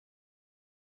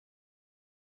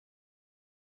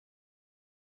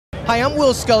Hi, I'm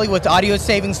Will Scully with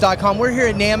AudioSavings.com. We're here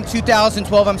at NAMM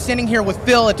 2012. I'm standing here with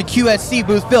Phil at the QSC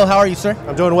booth. Phil, how are you, sir?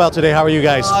 I'm doing well today. How are you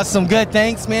guys? Awesome, good,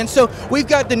 thanks, man. So we've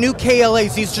got the new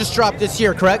KLAs. These just dropped this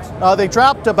year, correct? They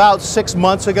dropped about 6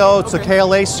 months ago. It's the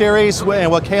KLA series, and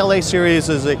what KLA series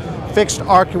is a fixed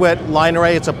Arcuate line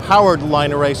array. It's a powered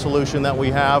line array solution that we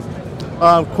have.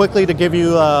 Quickly to give you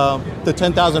the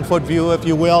 10,000 foot view, if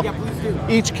you will. Yeah, please do.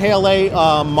 Each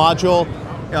KLA module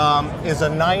is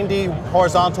a 90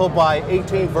 horizontal by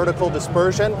 18 vertical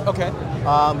dispersion. Okay.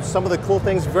 Some of the cool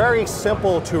things, very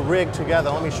simple to rig together.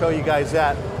 Let me show you guys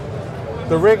that.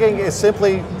 The rigging is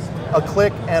simply a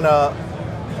click and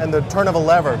the turn of a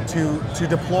lever to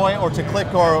deploy or to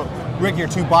click or rig your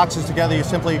two boxes together. You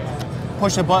simply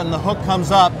push a button, the hook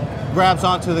comes up, grabs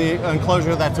onto the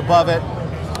enclosure that's above it.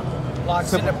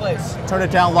 Locks into place. Turn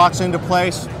it down, locks into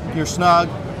place. You're snug.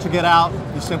 To get out,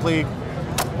 you simply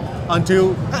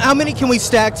undo. How many can we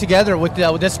stack together with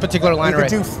this particular line array? You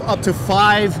can do up to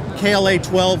 5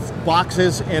 KLA12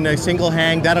 boxes in a single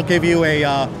hang. That'll give you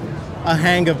a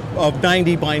hang of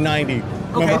 90 by 90. Okay.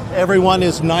 Remember, every one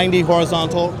is 90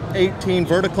 horizontal, 18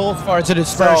 vertical. As far as the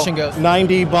dispersion goes.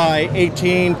 90 by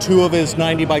 18, two of it is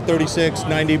 90 by 36,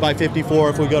 90 by 54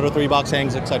 if we go to 3 box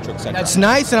hangs, etc., etc. That's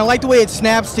nice, and I like the way it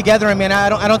snaps together. I mean, I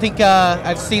don't think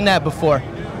I've seen that before.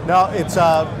 No, it's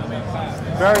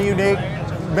very unique.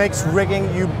 Makes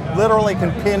rigging. You literally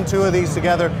can pin 2 of these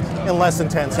together in less than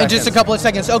 10 seconds. In just a couple of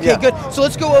seconds. Okay, Yeah. good. So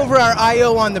let's go over our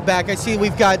I/O on the back. I see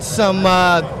we've got some.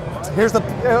 Here's the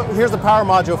power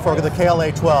module for the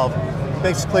KLA12.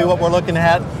 Basically, what we're looking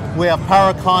at, we have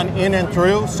powerCON in and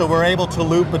through, so we're able to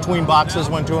loop between boxes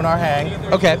when doing our hang.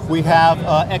 Okay. We have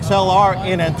XLR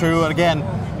in and through, and again,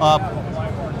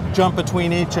 jump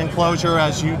between each enclosure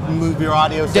as you move your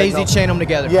audio signal. Daisy chain them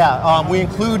together. Yeah, we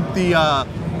include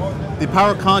the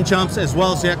powerCON jumps as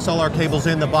well as the XLR cables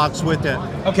in the box with it.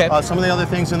 Okay. Some of the other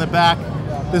things in the back,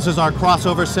 this is our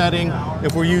crossover setting.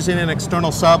 If we're using an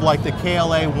external sub like the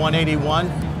KLA181,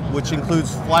 which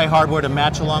includes fly hardware to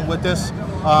match along with this,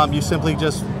 you simply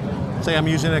just say I'm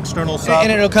using an external sub.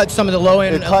 And it'll cut some of the low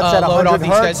end It cuts at load 100 off these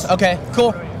hertz. guys. Okay,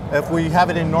 cool. If we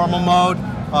have it in normal mode,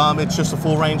 it's just a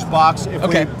full range box. If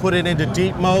Okay. we put it into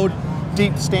deep mode,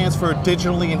 deep stands for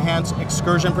digitally enhanced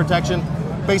excursion protection.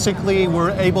 Basically, we're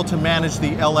able to manage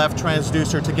the LF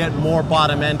transducer to get more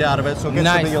bottom end out of it, so it gets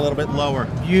Nice. to be a little bit lower.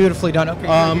 Beautifully done. Okay.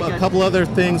 A couple other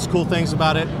things, cool things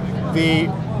about it.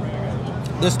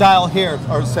 This dial here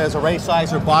says array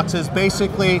size or boxes.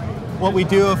 Basically, what we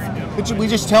do, we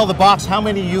just tell the box how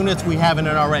many units we have in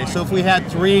an array. So if we had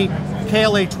 3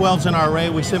 KLA12s in our array,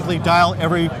 we simply dial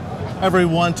every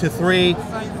 1 to 3.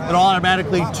 It'll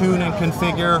automatically tune and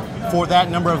configure for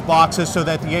that number of boxes so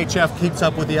that the HF keeps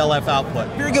up with the LF output.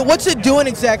 Very good. What's it doing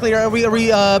exactly? Are we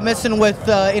messing with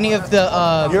any of the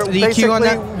EQ on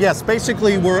that? Yes,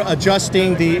 basically we're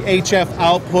adjusting the HF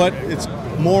output. It's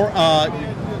more,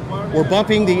 we're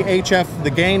bumping the HF,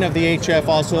 the gain of the HF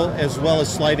also, as well as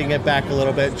sliding it back a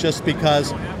little bit, just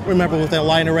because, remember with a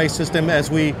line array system, as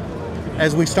we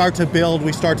start to build,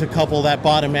 we start to couple that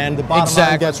bottom end. The bottom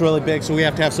end gets really big, so we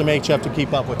have to have some HF to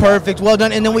keep up with. Perfect, well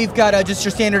done. And then we've got just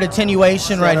your standard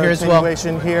attenuation right here as well.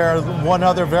 Attenuation here. One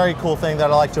other very cool thing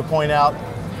that I like to point out,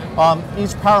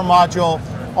 each power module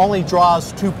only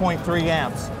draws 2.3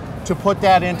 amps. To put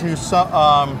that into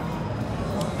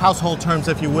household terms,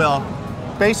 if you will,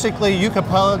 basically you could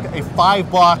plug a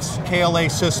 5-box KLA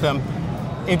system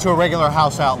into a regular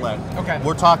house outlet. Okay.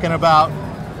 We're talking about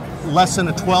less than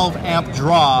a 12 amp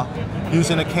draw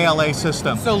using a KLA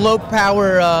system. So low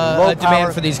power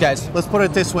demand for these guys. Let's put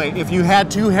it this way, if you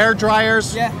had 2 hair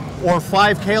dryers or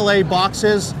 5 KLA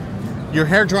boxes, your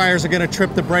hair dryers are going to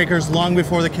trip the breakers long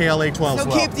before the KLA12s So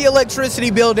will. keep the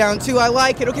electricity bill down too. I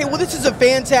like it. Okay, well this is a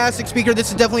fantastic speaker. This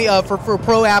is definitely for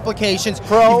pro applications.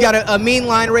 You've got a mean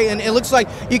line rate, and it looks like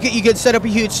you could set up a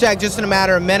huge stack just in a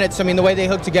matter of minutes. I mean, the way they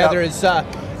hook together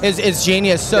is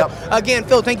genius. So again,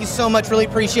 Phil, thank you so much. Really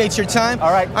appreciate your time.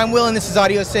 All right. I'm Will, and this is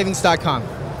AudioSavings.com.